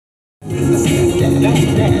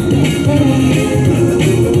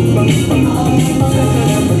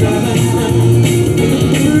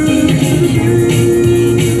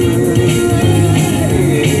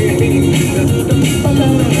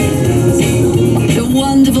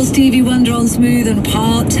Stevie Wonder on Smooth and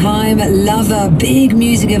Part-Time Lover. Big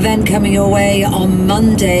music event coming your way on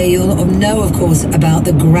Monday. You'll know, of course, about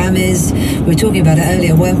the Grammys. We were talking about it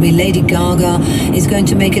earlier, weren't we? Lady Gaga is going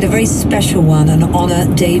to make it a very special one and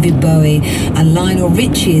honour David Bowie. And Lionel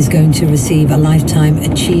Richie is going to receive a Lifetime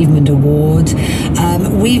Achievement Award.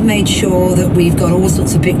 We've made sure that we've got all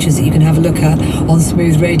sorts of pictures that you can have a look at on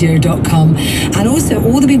smoothradio.com. And also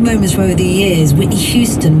all the big moments from over the years. Whitney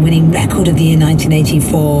Houston winning Record of the Year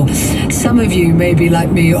 1984. Some of you may be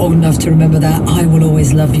like me, old enough to remember that. I Will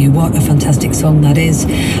Always Love You. What a fantastic song that is.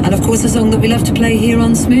 And of course, a song that we love to play here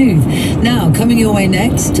on Smooth. Now, coming your way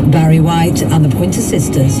next, Barry White and the Pointer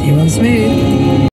Sisters here on Smooth.